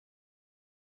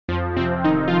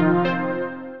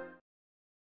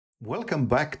Welcome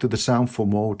back to the Sound for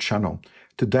More channel.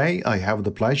 Today I have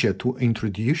the pleasure to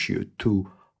introduce you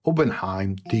to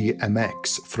Oberheim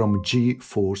DMX from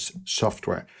GForce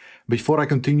software. Before I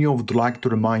continue, I would like to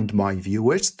remind my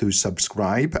viewers to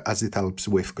subscribe as it helps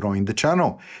with growing the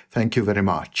channel. Thank you very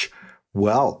much.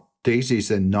 Well, this is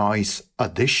a nice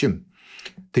addition.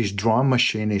 This drum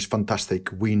machine is fantastic.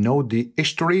 We know the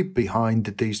history behind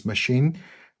this machine,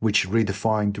 which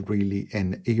redefined really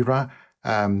an era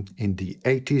in the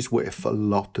 80s with a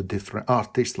lot of different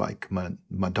artists like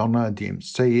Madonna,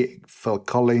 DMC, Phil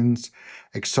Collins,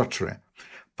 etc.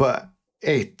 But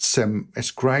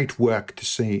it's great work to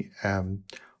see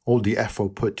all the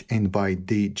effort put in by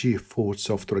the GForce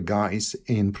software guys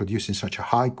in producing such a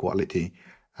high quality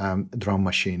drum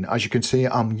machine. As you can see,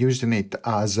 I'm using it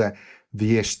as a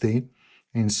VST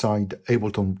inside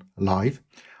Ableton Live,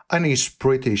 and it's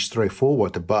pretty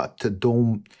straightforward, but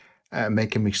don't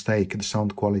make a mistake. The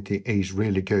sound quality is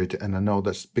really good, and I know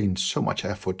there's been so much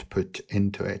effort put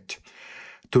into it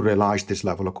to realize this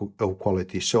level of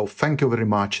quality. So thank you very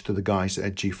much to the guys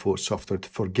at GForce software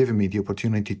for giving me the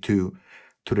opportunity to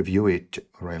review it,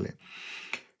 really.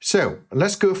 So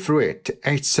let's go through it.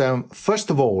 It's first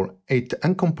of all, it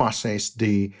encompasses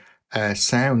the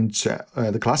sounds,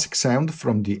 the classic sound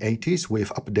from the 80s with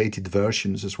updated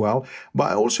versions as well,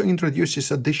 but also introduces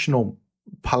additional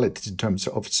palettes in terms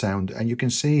of sound. And you can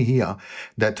see here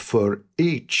that for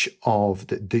each of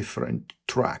the different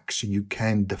tracks, you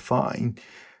can define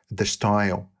the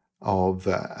style of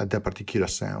the particular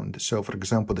sound. So for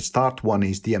example, the start one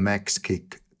is DMX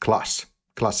kick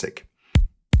classic,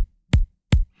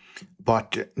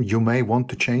 but you may want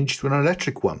to change to an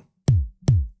electric one,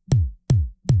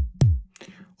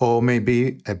 or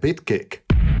maybe a beat kick.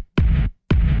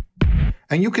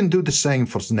 And you can do the same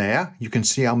for snare. You can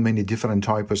see how many different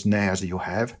types of snares you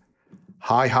have.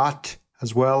 Hi-hat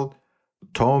as well,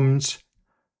 toms,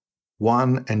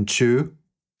 1 and 2,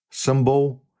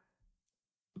 cymbal,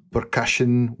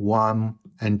 percussion 1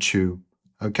 and 2.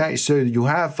 Okay, so you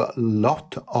have a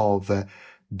lot of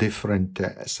different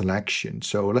selections.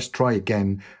 So let's try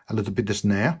again a little bit the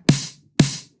snare.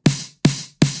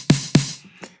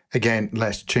 Again,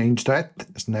 let's change that,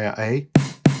 snare A,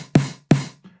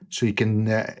 so you can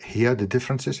hear the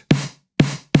differences.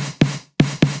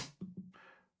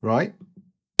 Right?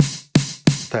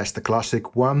 That's the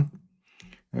classic one.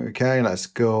 Okay, let's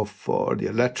go for the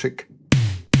electric.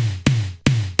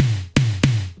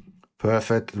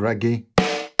 Perfect, reggae.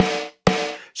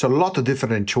 So a lot of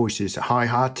different choices.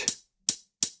 Hi-hat,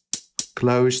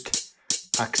 closed,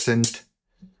 accent,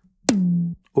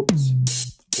 oops,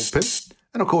 open.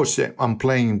 And of course, I'm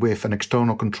playing with an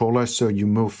external controller, so you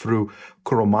move through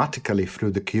chromatically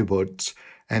through the keyboards,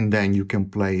 and then you can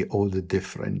play all the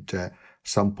different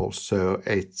samples. So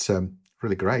it's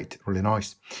really great, really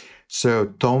nice. So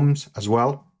toms as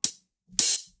well.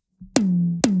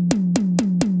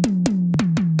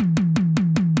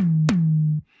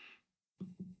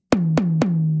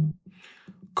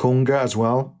 Conga as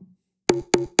well.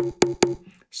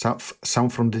 Some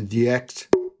from the DX.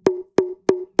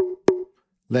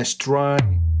 Let's try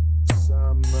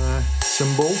some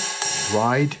cymbal,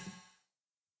 ride,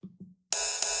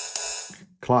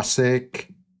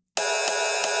 classic,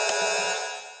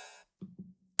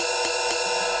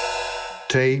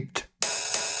 taped,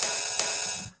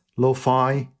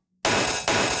 lo-fi,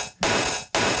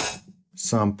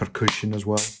 some percussion as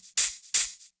well.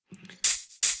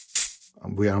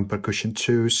 And we are on percussion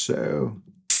too, so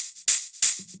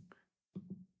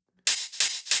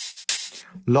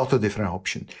lot of different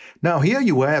options. Now here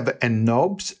you have a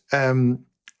knobs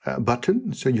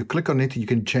button. So you click on it, you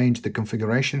can change the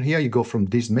configuration. Here you go from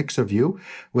this mixer view,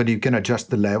 where you can adjust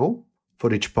the level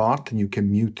for each part, and you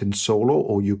can mute and solo,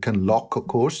 or you can lock, of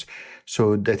course,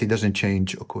 so that it doesn't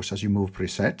change, of course, as you move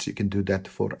presets. You can do that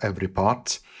for every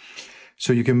part.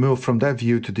 So you can move from that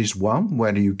view to this one,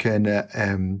 where you can,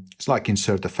 it's like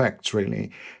insert effects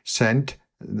really, send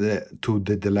to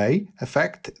the delay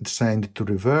effect, send to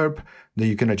reverb. Then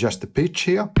you can adjust the pitch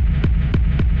here,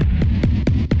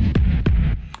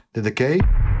 the decay,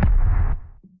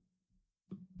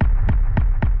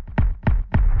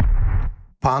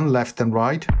 pan left and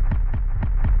right,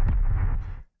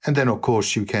 and then of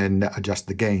course you can adjust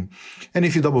the gain. And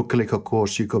if you double click, of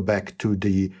course, you go back to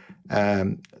the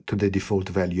default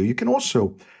value. You can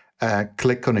also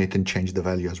click on it and change the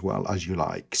value as well as you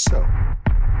like. So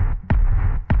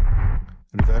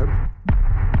reverb.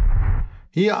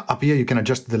 Here, up here, you can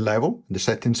adjust the level, the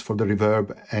settings for the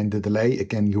reverb and the delay.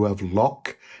 Again, you have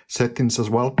lock settings as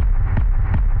well.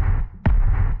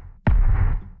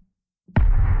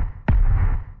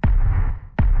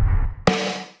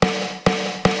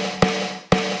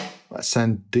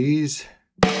 send these.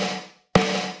 You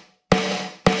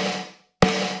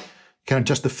can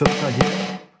adjust the filter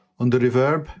here on the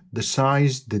reverb, the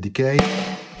size, the decay.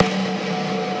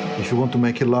 If you want to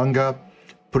make it longer,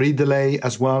 pre-delay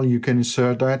as well, you can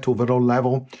insert that, overall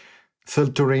level,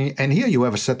 filtering, and here you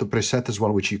have a set of preset as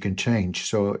well, which you can change,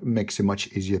 so it makes it much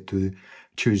easier to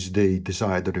choose the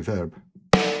desired reverb.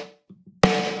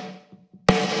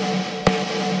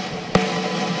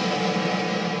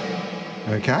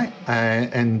 Okay,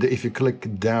 and if you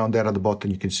click down there at the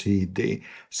bottom, you can see the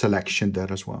selection there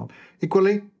as well.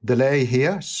 Equally, delay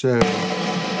here, so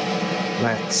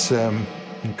let's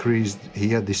increase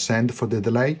here the send for the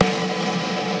delay.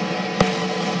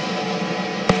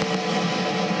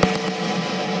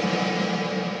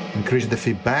 Increase the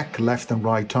feedback, left and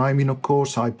right timing, of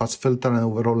course, high pass filter and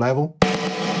overall level.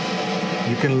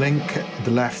 You can link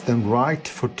the left and right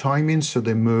for timing so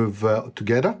they move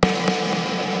together.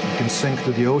 You can sync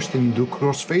to the host and do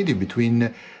crossfading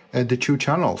between the two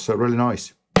channels, so really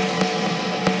nice.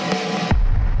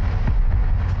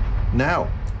 Now,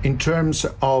 in terms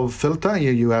of filter,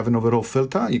 here you have an overall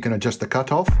filter. You can adjust the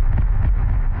cutoff.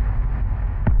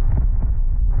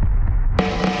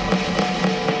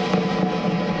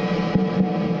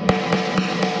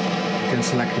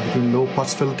 Select between low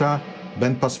pass filter,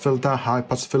 band pass filter, high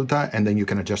pass filter, and then you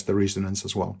can adjust the resonance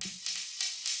as well.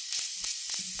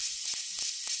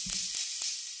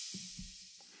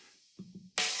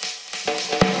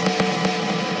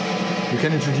 You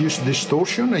can introduce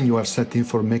distortion, and you have setting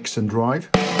for mix and drive.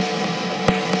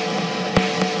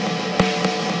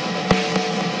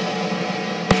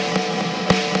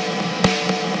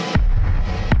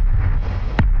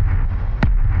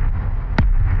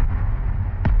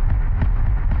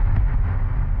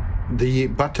 The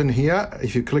button here,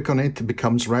 if you click on it, it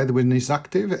becomes red when it's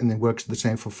active, and it works the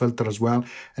same for filter as well,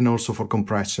 and also for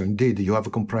compressor. Indeed, you have a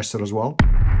compressor as well.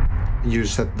 You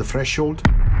set the threshold,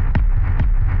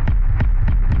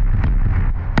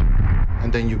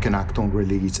 and then you can act on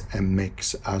release and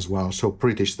mix as well, so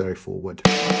pretty straightforward.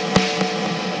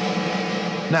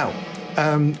 Now,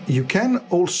 you can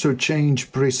also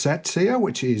change presets here,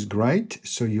 which is great.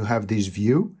 So you have this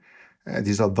view.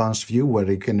 This advanced view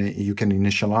where you can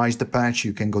initialize the patch,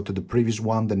 you can go to the previous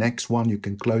one, the next one, you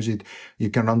can close it,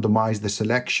 you can randomize the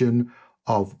selection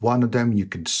of one of them, you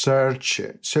can search,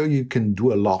 so you can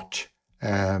do a lot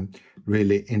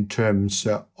really in terms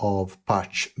of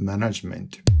patch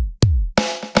management.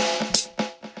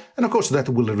 And of course that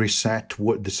will reset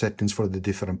what the settings for the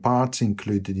different parts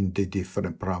included in the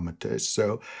different parameters,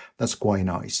 so that's quite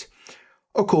nice.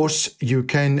 Of course, you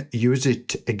can use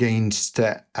it against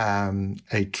a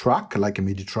track, like a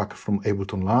MIDI track from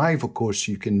Ableton Live. Of course,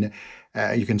 you can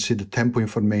see the tempo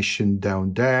information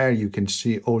down there. You can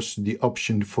see also the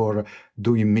option for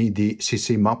doing MIDI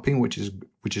CC mapping, which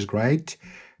is great.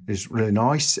 It's really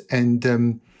nice.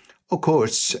 And of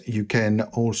course, you can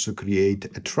also create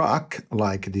a track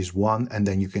like this one, and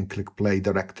then you can click play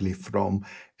directly from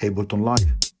Ableton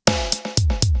Live.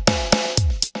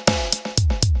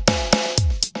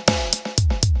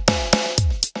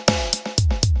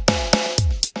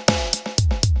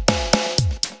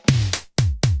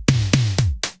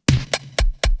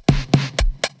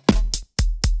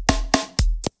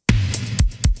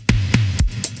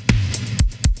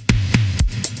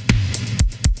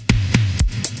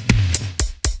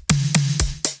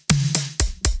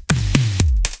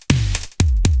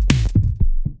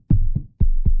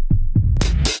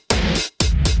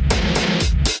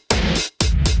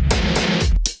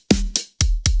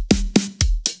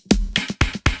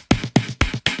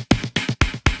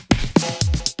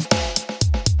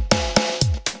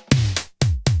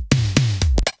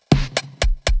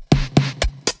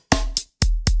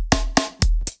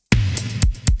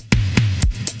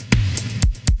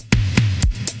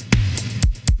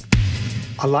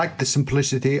 I like the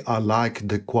simplicity, I like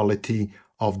the quality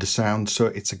of the sound, so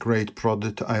it's a great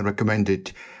product, I recommend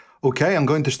it. Okay, I'm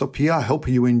going to stop here. I hope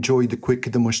you enjoyed the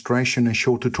quick demonstration and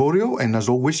short tutorial, and as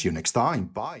always, see you next time.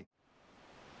 Bye.